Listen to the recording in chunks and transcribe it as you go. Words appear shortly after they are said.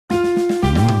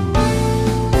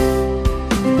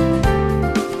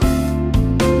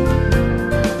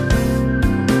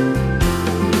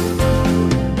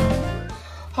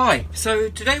Hi, so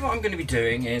today what I'm going to be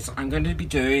doing is I'm going to be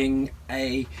doing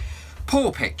a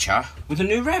pour picture with a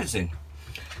new resin.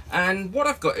 And what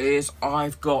I've got is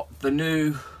I've got the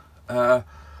new, or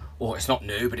it's not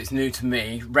new, but it's new to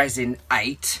me,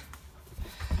 Resin8.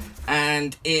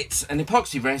 And it's an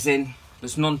epoxy resin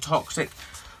that's non-toxic,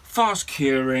 fast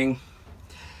curing,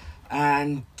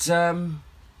 and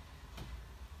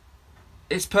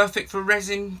it's perfect for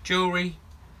resin, jewellery,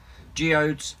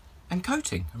 geodes and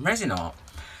coating and resin art.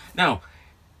 Now,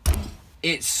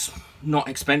 it's not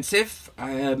expensive.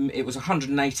 It was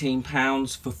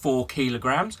 £118 for 4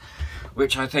 kilograms,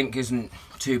 which I think isn't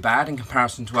too bad in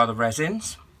comparison to other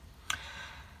resins.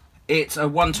 It's a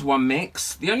 1-to-1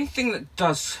 mix. The only thing that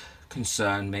does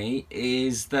concern me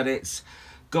is that it's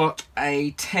got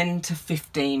a 10 to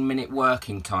 15 minute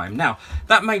working time. Now,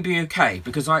 that may be okay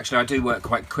because actually I do work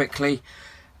quite quickly,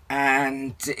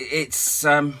 and it's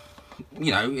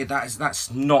you know, that's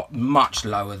not much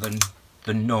lower than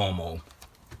normal.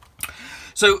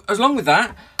 So along with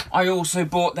that, I also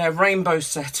bought their rainbow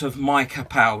set of mica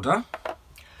powder,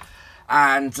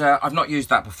 and I've not used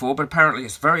that before, but apparently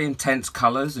it's very intense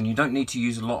colours and you don't need to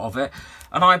use a lot of it.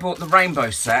 And I bought the rainbow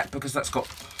set because that's got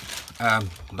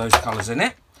those colours in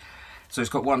it. So it's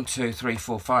got 1, 2, 3,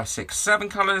 4, 5, 6, 7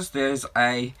 colours. There's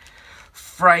a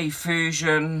Fray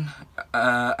Fusion,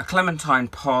 a Clementine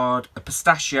Pod, a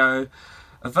Pistachio,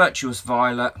 a Virtuous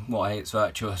Violet. Why it's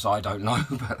virtuous, I don't know,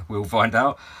 but we'll find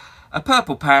out. A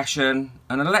Purple Passion,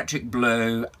 an Electric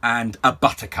Blue, and a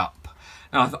Buttercup.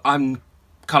 Now, I'm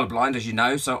colourblind, as you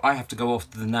know, so I have to go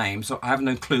off the name. So I have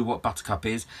no clue what Buttercup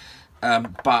is,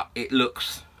 but it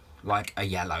looks like a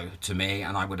yellow to me,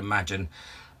 and I would imagine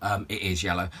it is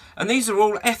yellow. And these are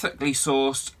all ethically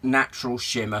sourced natural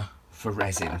shimmer for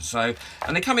resin. So,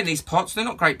 and they come in these pots. They're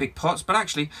not great big pots, but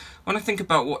actually when I think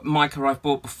about what mica I've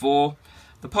bought before,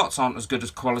 the pots aren't as good as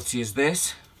quality as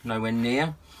this, nowhere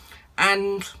near.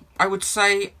 And I would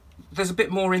say there's a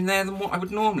bit more in there than what I would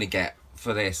normally get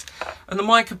for this. And the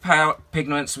mica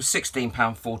pigments were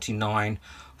 £16.49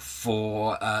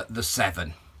 for the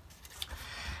 7.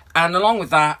 And along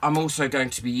with that, I'm also going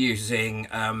to be using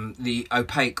the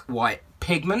opaque white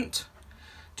pigment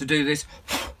to do this.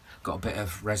 Got a bit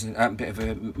of resin, a bit of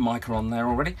a mica on there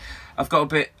already. I've got a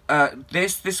bit.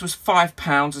 This was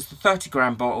 £5. It's the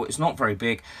 30-gram bottle. It's not very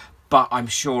big, but I'm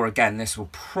sure again this will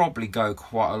probably go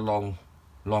quite a long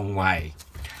way.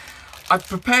 I've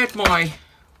prepared my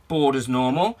board as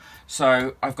normal,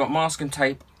 so I've got masking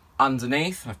tape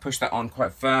underneath. I've pushed that on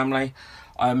quite firmly.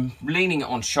 I'm leaning it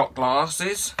on shot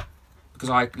glasses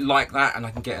because I like that, and I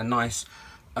can get a nice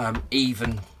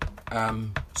even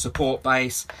support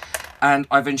base. And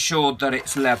I've ensured that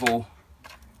it's level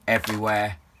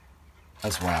everywhere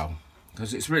as well,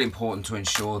 because it's really important to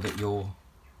ensure that you're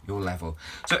level.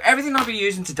 So everything I'll be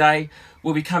using today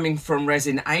will be coming from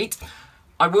Resin8.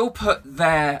 I will put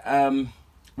their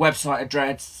website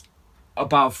address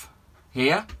above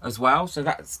here as well, so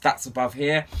that's above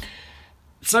here.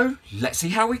 So let's see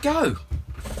how we go.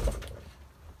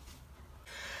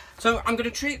 So I'm going to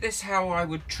treat this how I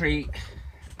would treat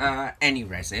any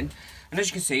resin. And as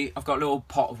you can see, I've got a little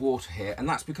pot of water here, and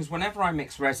that's because whenever I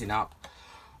mix resin up,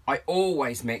 I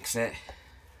always mix it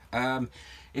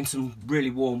in some really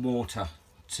warm water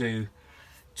to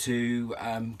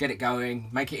get it going,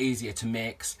 make it easier to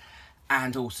mix,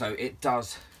 and also it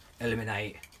does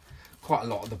eliminate quite a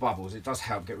lot of the bubbles. It does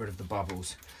help get rid of the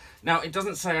bubbles. Now, it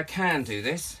doesn't say I can do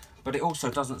this, but it also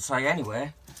doesn't say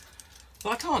anywhere that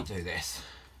I can't do this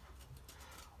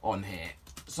on here.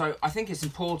 So I think it's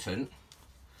important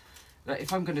that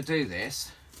if I'm going to do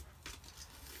this,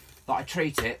 that I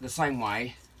treat it the same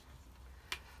way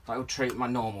that I would treat my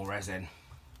normal resin.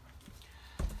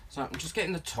 So I'm just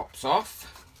getting the tops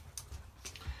off,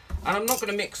 and I'm not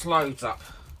going to mix loads up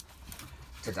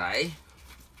today.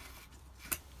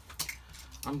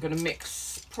 I'm going to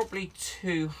mix probably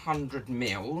 200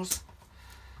 mils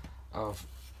of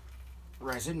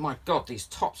resin. My God, these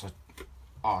tops are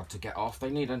hard to get off.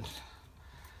 They need a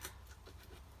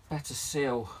better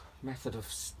seal method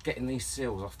of getting these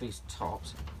seals off these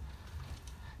tops.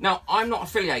 Now, I'm not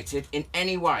affiliated in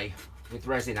any way with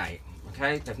Resin8,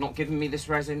 okay? They've not given me this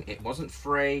resin. It wasn't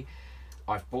free.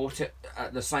 I've bought it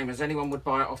the same as anyone would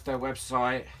buy it off their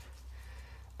website.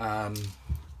 I'm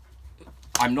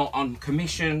not on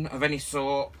commission of any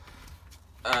sort.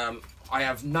 I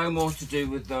have no more to do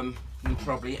with them than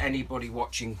probably anybody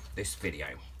watching this video.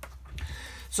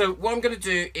 So what I'm going to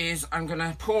do is I'm going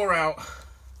to pour out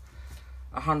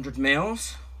 100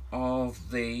 mils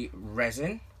of the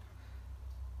resin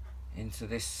into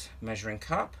this measuring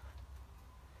cup,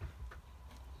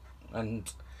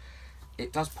 and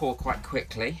it does pour quite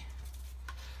quickly.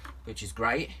 which is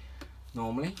great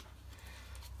normally,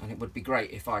 and it would be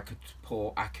great if I could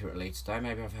pour accurately today.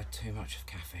 Maybe I've had too much of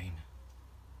caffeine.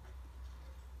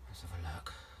 Let's have a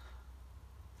look.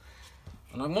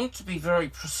 And I want to be very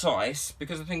precise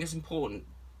because I think it's important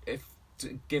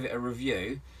to give it a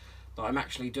review that I'm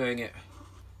actually doing it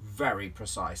very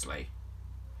precisely.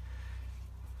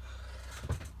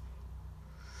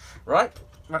 Right,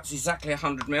 that's exactly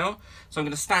 100 ml. So I'm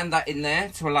going to stand that in there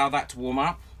to allow that to warm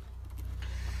up.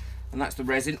 And that's the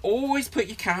resin. Always put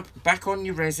your cap back on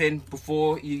your resin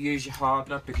before you use your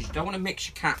hardener, because you don't want to mix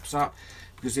your caps up,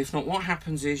 because if not, what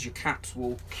happens is your caps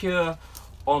will cure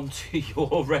onto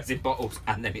your resin bottles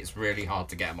and then it's really hard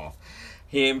to get them off.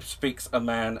 Here speaks a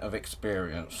man of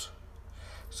experience.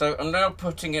 So I'm now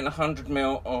putting in 100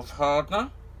 ml of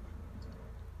hardener.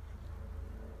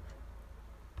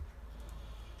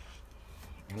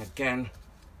 And again,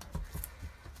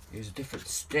 use a different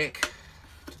stick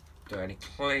to do any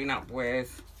clean up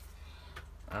with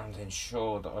and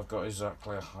ensure that I've got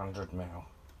exactly 100 ml.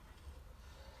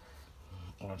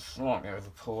 I'm slightly over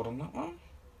poured on that one.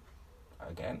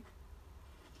 Again.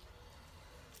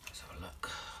 Let's have a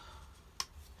look.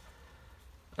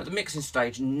 At the mixing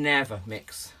stage, never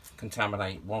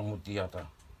contaminate one with the other.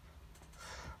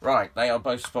 Right, they are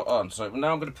both spot on. So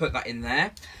now I'm going to put that in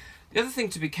there. The other thing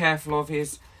to be careful of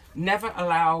is never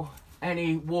allow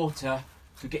any water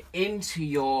to get into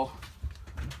your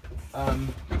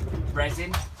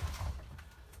resin,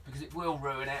 because it will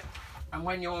ruin it. And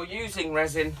when you're using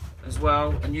resin as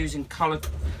well and using colour,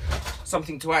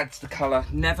 something to add to the colour,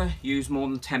 never use more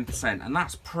than 10%, and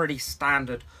that's pretty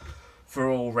standard for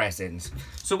all resins.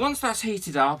 So once that's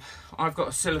heated up, I've got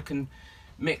a silicone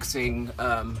mixing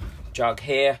jug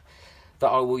here that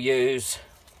I will use.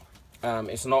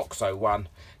 It's an OXO one.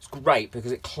 It's great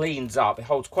because it cleans up. It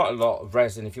holds quite a lot of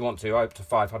resin if you want to, up to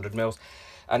 500 mils.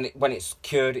 And when it's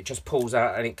cured, it just pulls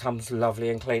out and it comes lovely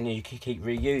and clean, and you can keep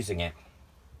reusing it.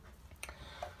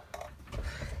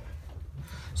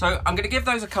 So I'm going to give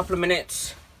those a couple of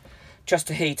minutes just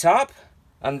to heat up,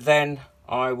 and then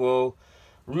I will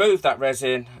remove that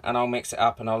resin and I'll mix it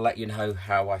up, and I'll let you know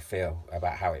how I feel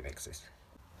about how it mixes.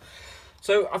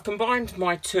 So I've combined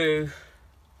my two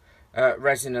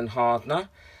resin and hardener,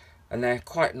 and they're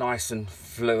quite nice and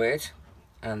fluid,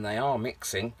 and they are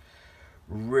mixing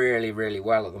really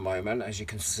well at the moment, as you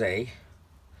can see.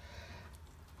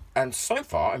 And so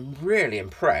far I'm really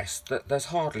impressed that there's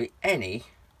hardly any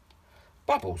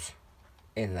bubbles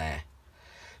in there.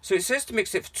 So it says to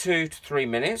mix it for 2 to 3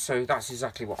 minutes, so that's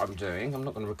exactly what I'm doing. I'm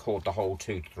not going to record the whole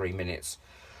 2 to 3 minutes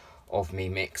of me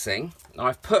mixing.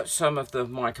 I've put some of the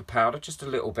mica powder, just a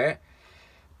little bit,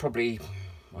 probably,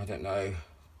 I don't know,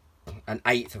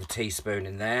 1/8 of a teaspoon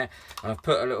in there, and I've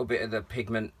put a little bit of the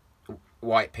pigment,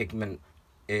 white pigment,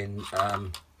 in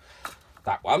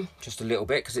that one, just a little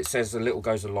bit, because it says a little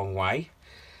goes a long way.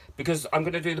 Because I'm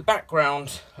going to do the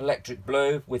background electric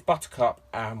blue with buttercup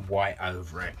and white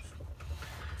over it.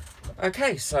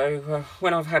 Okay, so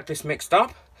when I've had this mixed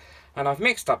up and I've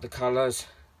mixed up the colours,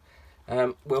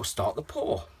 we'll start the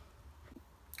pour.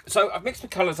 So I've mixed the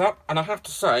colours up, and I have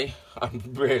to say I'm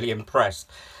really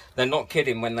impressed. They're not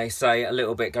kidding when they say a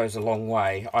little bit goes a long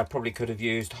way. I probably could have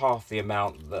used half the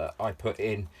amount that I put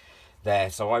in there,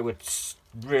 so I would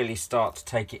really start to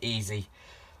take it easy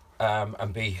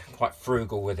and be quite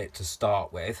frugal with it to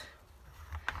start with.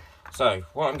 So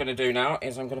what I'm going to do now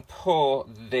is I'm going to pour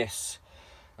this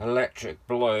electric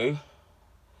blue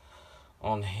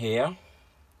on here,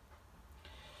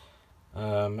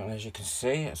 and as you can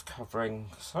see, it's covering,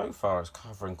 so far it's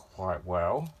covering quite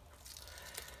well.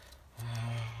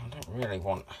 I don't really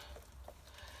want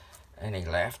any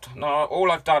left. Now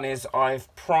all I've done is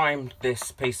I've primed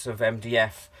this piece of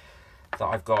MDF that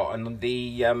I've got, and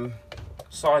the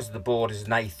size of the board is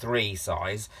an A3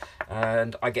 size,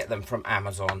 and I get them from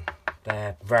Amazon.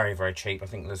 They're very cheap. I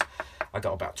think I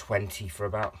got about 20 for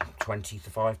about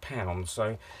 £25.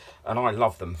 So, and I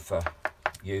love them for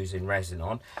using resin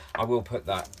on. I will put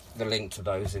the link to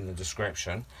those in the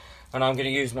description. And I'm going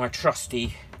to use my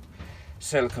trusty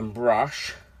silicone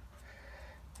brush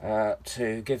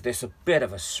to give this a bit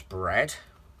of a spread.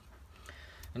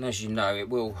 And as you know, it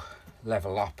will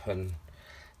level up and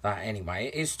that anyway.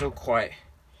 It is still quite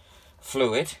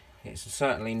fluid. It's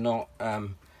certainly not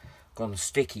gone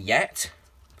sticky yet.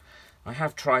 I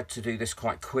have tried to do this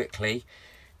quite quickly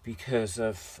because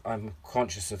I'm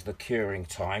conscious of the curing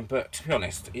time, but to be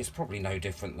honest, it's probably no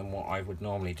different than what I would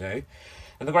normally do.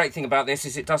 And the great thing about this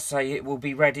is it does say it will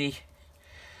be ready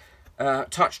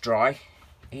touch dry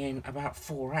in about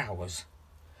 4 hours,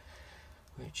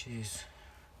 which is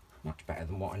much better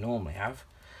than what I normally have.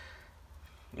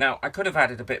 Now I could have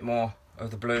added a bit more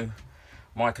of the blue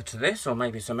mica to this, or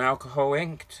maybe some alcohol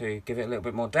ink to give it a little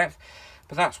bit more depth.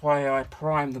 But that's why I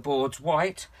prime the boards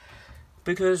white,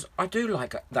 because I do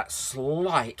like that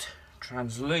slight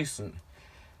translucent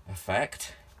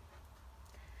effect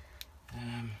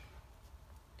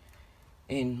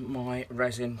in my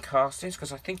resin castings,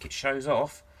 because I think it shows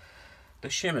off the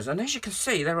shimmers. And as you can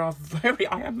see, there are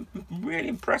I am really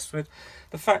impressed with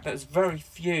the fact that there's very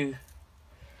few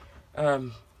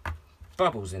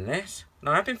bubbles in this.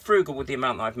 Now, I've been frugal with the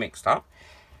amount that I've mixed up,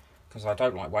 because I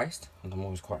don't like waste, and I'm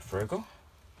always quite frugal.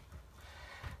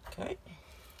 Okay.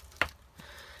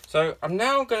 So I'm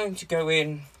now going to go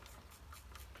in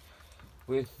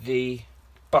with the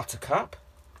buttercup,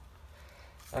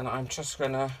 and I'm just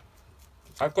gonna,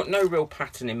 I've got no real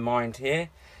pattern in mind here.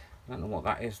 I don't know what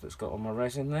that is that's got on my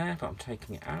resin there, but I'm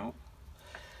taking it out.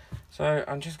 So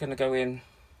I'm just gonna go in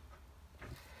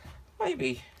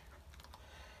maybe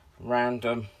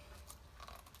random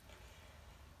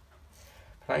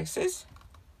places.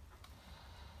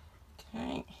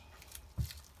 Okay.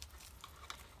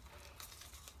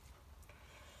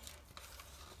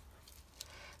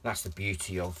 That's the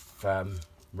beauty of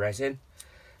resin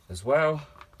as well.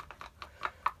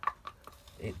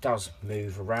 It does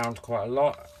move around quite a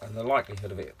lot, and the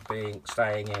likelihood of it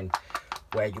staying in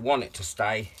where you want it to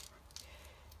stay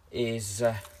is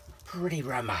pretty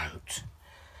remote.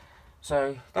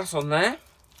 So that's on there.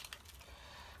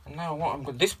 And now what I'm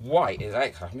going, this white is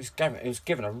excellent. It was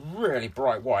given a really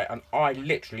bright white, and I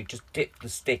literally just dipped the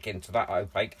stick into that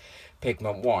opaque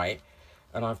pigment white,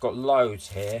 and I've got loads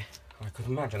here. I could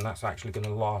imagine that's actually going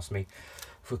to last me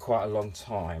for quite a long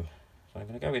time. So I'm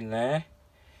going to go in there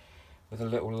with a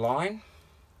little line.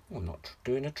 Oh, I'm not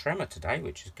doing a tremor today,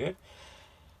 which is good.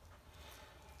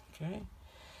 Okay,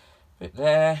 bit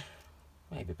there,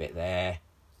 maybe a bit there.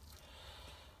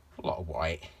 A lot of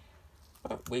white,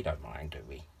 but we don't mind, do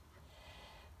we?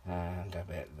 And a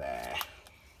bit there.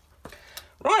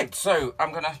 Right, so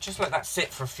I'm going to just let that sit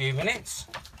for a few minutes.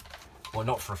 Well,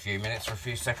 not for a few minutes, for a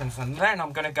few seconds, and then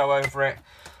I'm going to go over it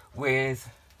with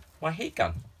my heat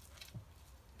gun.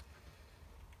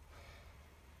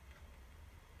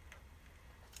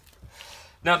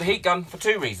 Now, the heat gun, for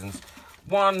two reasons.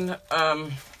 One,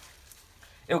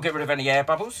 it'll get rid of any air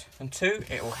bubbles, and two,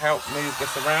 it will help move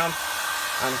this around,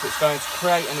 and if it's going to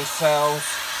create any cells,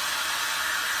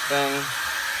 then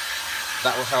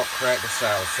that will help create the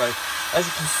cells. So, as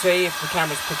you can see, if the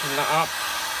camera's picking that up,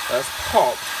 that's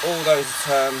popped all those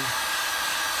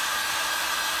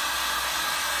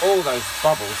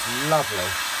bubbles. Lovely.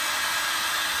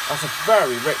 That's a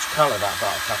very rich colour, that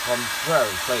buttercup. I'm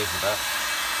very pleased with that.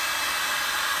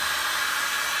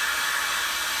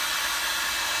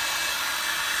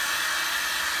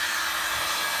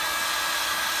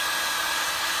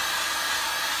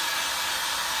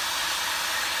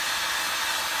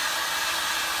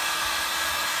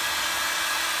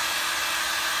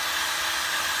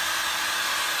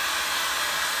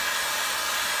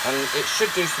 And it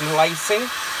should do some lacing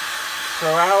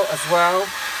throughout as well,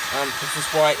 because this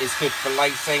white is good for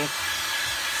lacing.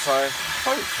 So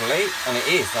hopefully, and it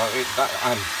is,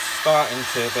 I'm starting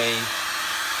to be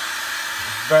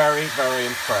very, very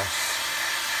impressed.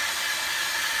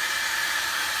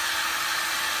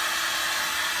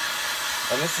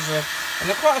 And this is and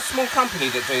they're quite a small company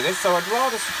that do this, so I'd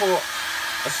rather support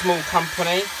a small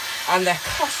company. And their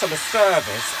customer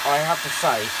service, I have to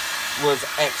say, was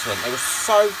excellent. They were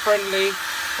so friendly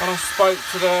when I spoke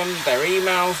to them. Their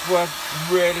emails were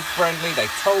really friendly. They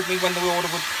told me when the order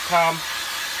would come,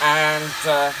 and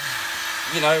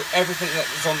you know, everything that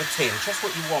was on the tin, just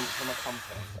what you want from a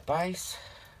company. The base,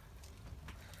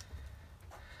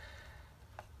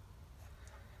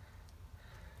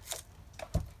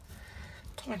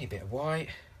 tiny bit of white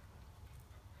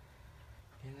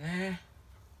in there,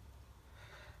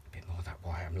 a bit more of that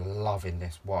white. I'm loving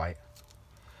this white.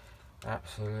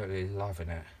 Absolutely loving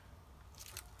it.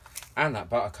 And that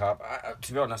buttercup,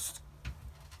 to be honest,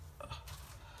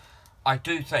 I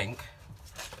do think,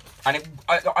 and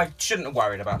I shouldn't have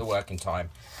worried about the working time.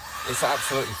 It's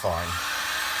absolutely fine.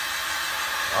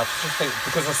 I just think,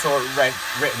 because I saw it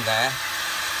written there,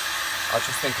 I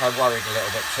just think I worried a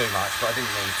little bit too much, but I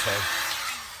didn't need to.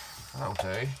 That'll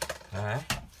do. There.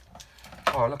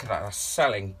 Oh, look at that. That's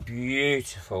selling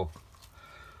beautiful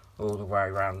all the way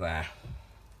around there.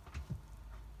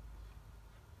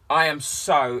 I am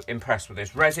so impressed with this.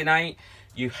 Resin8,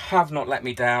 you have not let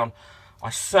me down. I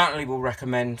certainly will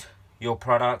recommend your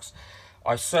products.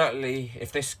 I certainly,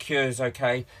 if this cures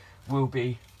okay, will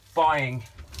be buying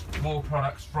more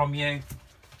products from you.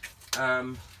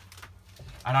 And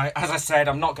as I said,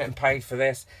 I'm not getting paid for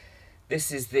this.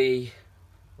 This is the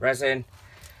resin.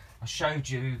 I showed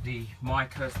you the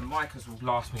micas. The micas will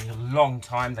last me a long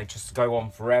time. They just go on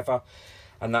forever.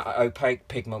 And that opaque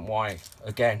pigment white,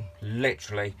 again,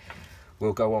 literally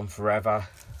will go on forever.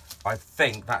 I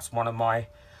think that's one of my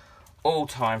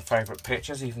all-time favourite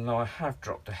pictures, even though I have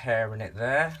dropped a hair in it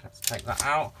there. Let's take that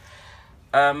out.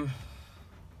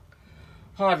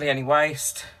 Hardly any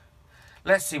waste.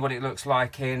 Let's see what it looks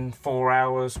like in 4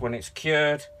 hours when it's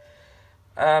cured.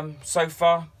 So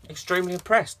far, extremely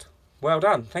impressed. Well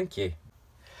done, thank you.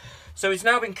 So it's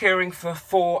now been curing for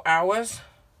 4 hours,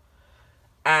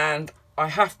 and I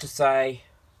have to say,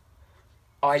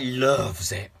 I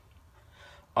loves it.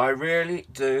 I really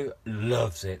do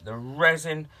loves it. The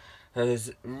resin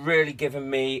has really given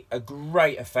me a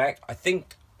great effect. I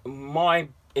think my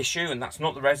issue, and that's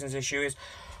not the resin's issue, is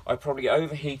I probably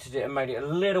overheated it and made it a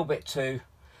little bit too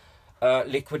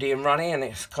liquidy and runny, and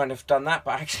it's kind of done that.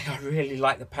 But actually I really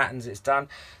like the patterns it's done.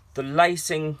 The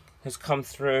lacing has come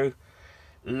through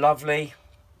lovely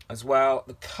as well.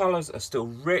 The colours are still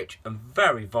rich and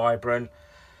very vibrant.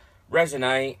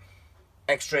 Resin8,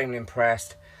 extremely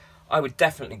impressed. I would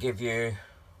definitely give you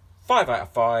 5 out of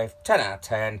 5, 10 out of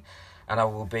 10, and I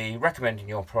will be recommending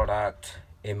your product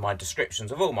in my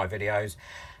descriptions of all my videos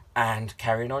and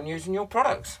carrying on using your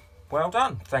products. Well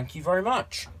done. Thank you very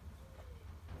much.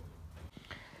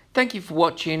 Thank you for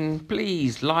watching.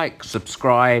 Please like,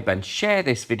 subscribe and share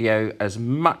this video as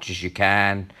much as you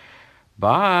can.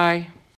 Bye.